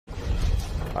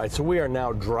All right, so we are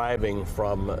now driving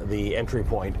from the entry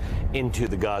point into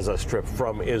the Gaza Strip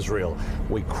from Israel.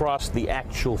 We crossed the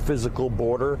actual physical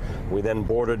border. We then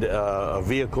boarded a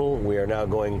vehicle. We are now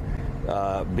going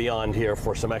beyond here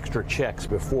for some extra checks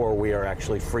before we are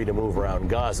actually free to move around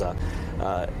Gaza.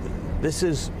 This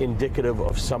is indicative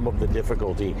of some of the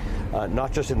difficulty,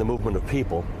 not just in the movement of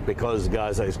people, because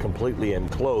Gaza is completely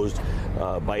enclosed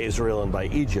by Israel and by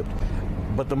Egypt,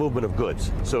 but the movement of goods.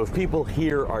 So if people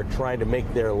here are trying to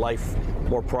make their life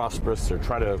more prosperous, they're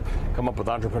trying to come up with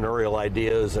entrepreneurial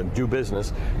ideas and do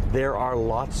business, there are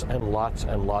lots and lots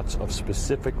and lots of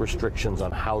specific restrictions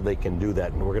on how they can do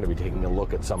that, and we're going to be taking a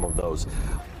look at some of those.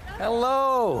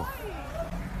 Hello!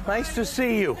 Nice to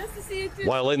see you. Nice to see you too.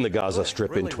 While in the Gaza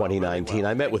Strip in 2019,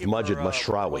 I met with Majd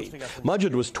Mashharawi.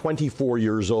 Majd was 24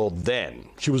 years old then.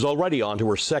 She was already on to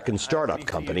her second startup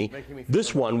company.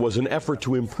 This one was an effort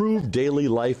to improve daily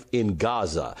life in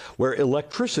Gaza, where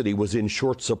electricity was in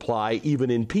short supply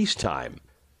even in peacetime.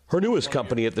 Her newest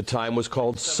company at the time was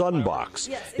called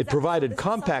Sunbox. It provided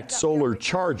compact solar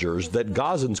chargers that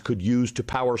Gazans could use to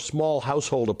power small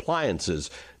household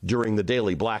appliances during the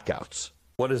daily blackouts.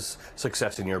 What does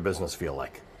success in your business feel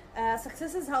like?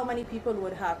 Success is how many people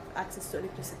would have access to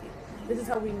electricity. This is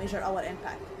how we measure our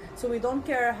impact. So we don't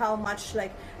care how much,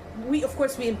 of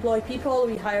course we employ people,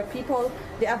 we hire people.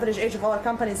 The average age of our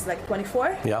company is like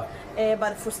 24. Yeah.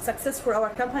 But for success for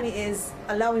our company is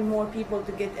allowing more people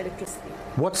to get electricity.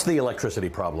 What's the electricity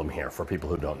problem here for people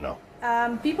who don't know?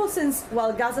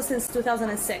 Gaza since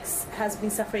 2006 has been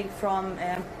suffering from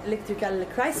electrical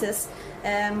crisis.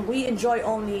 We enjoy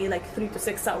only like 3 to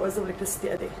 6 hours of electricity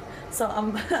a day. So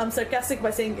I'm sarcastic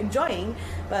by saying enjoying,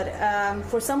 but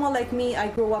for someone like me, I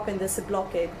grew up in this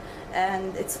blockade,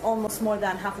 and it's almost more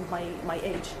than half of my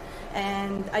age.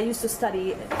 And I used to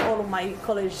study all of my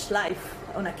college life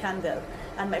on a candle,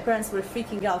 and my parents were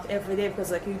freaking out every day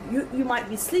because like you might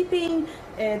be sleeping,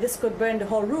 this could burn the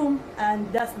whole room, and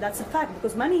that's a fact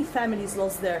because many families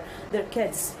lost their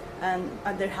kids and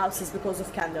their houses because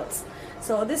of candles.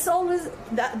 So this always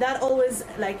that always,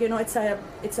 like, you know, it's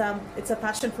a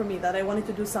passion for me that I wanted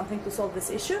to do something to solve this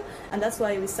issue, and that's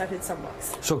why we started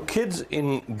Sunbox. So kids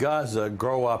in Gaza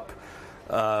grow up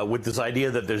with this idea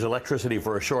that there's electricity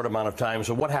for a short amount of time.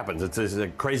 So what happens? It's a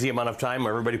crazy amount of time.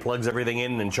 Everybody plugs everything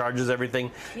in and charges everything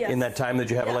in that time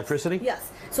that you have electricity? Yes.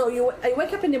 So I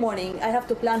wake up in the morning. I have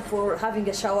to plan for having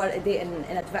a shower a day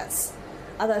in advance.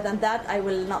 Other than that, I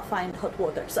will not find hot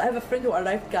water. So I have a friend who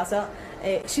arrived Gaza.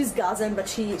 She's Gazan, but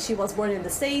she was born in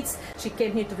the States. She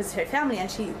came here to visit her family, and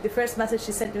the first message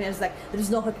she sent to me was like, "There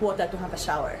is no hot water to have a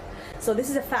shower." So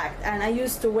this is a fact. And I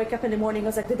used to wake up in the morning. I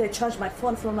was like, "Did I charge my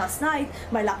phone from last night?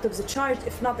 My laptop's charged.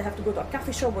 If not, I have to go to a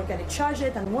coffee shop where can I charge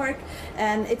it and work."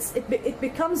 And it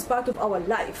becomes part of our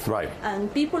life. Right.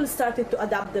 And people started to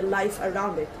adapt their life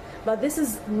around it. But this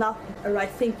is not a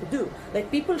right thing to do. Like,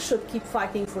 people should keep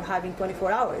fighting for having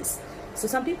 24 hours. So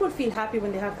some people feel happy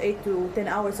when they have 8 to 10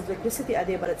 hours of electricity a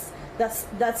day, but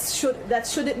that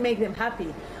shouldn't make them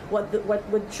happy.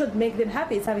 What should make them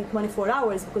happy is having 24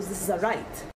 hours, because this is a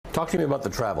right. Talk to me about the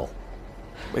travel.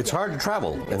 It's hard to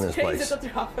travel in this place. To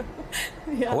travel.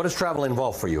 What does travel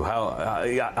involve for you?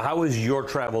 How is your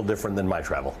travel different than my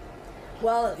travel?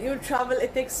 Well, your travel,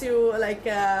 it takes you like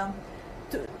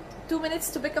 2 minutes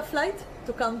to pick a flight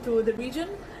to come to the region,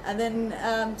 and then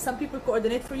some people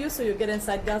coordinate for you, so you get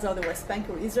inside Gaza or the West Bank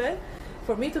or Israel.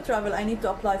 For me to travel, I need to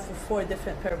apply for 4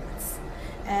 different permits,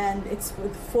 and it's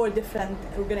with 4 different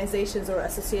organizations or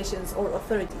associations or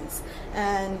authorities,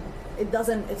 and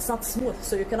it's not smooth.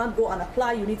 So you cannot go and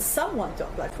apply. You need someone to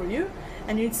apply for you,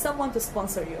 and you need someone to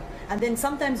sponsor you. And then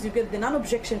sometimes you get the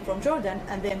non-objection from Jordan,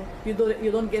 and then you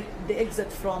don't get the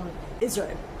exit from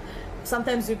Israel.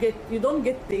 Sometimes you don't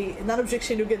get the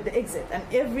non-objection, you get the exit, and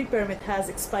every permit has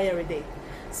expiry date.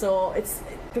 So it's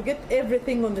to get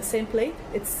everything on the same plate.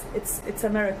 It's a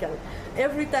miracle.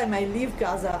 Every time I leave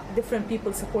Gaza, different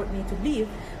people support me to leave.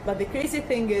 But the crazy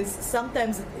thing is,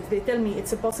 sometimes they tell me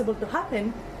it's impossible to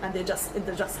happen, and it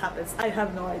just happens. I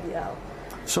have no idea how.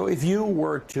 So if you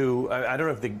were to, I don't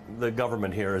know if the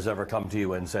government here has ever come to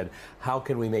you and said, how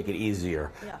can we make it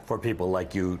easier for people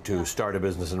like you to start a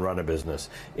business and run a business?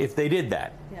 If they did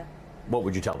that, what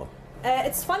would you tell them?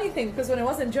 It's a funny thing, because when I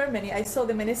was in Germany, I saw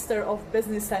the Minister of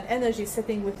Business and Energy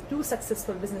sitting with 2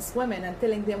 successful business women and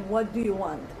telling them, what do you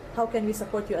want? How can we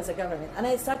support you as a government? And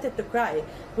I started to cry,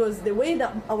 because the way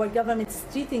that our government is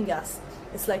treating us,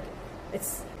 it's like,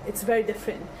 it's very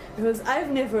different, because I've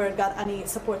never got any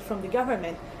support from the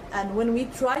government, and when we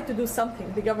try to do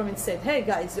something, the government said, hey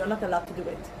guys, you're not allowed to do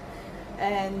it.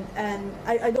 And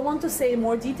I don't want to say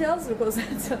more details because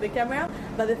it's on the camera,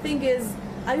 but the thing is,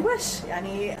 I wish.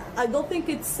 يعني, I don't think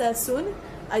it's soon.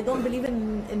 I don't believe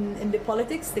in the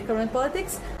politics, the current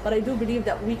politics, but I do believe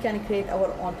that we can create our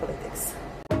own politics.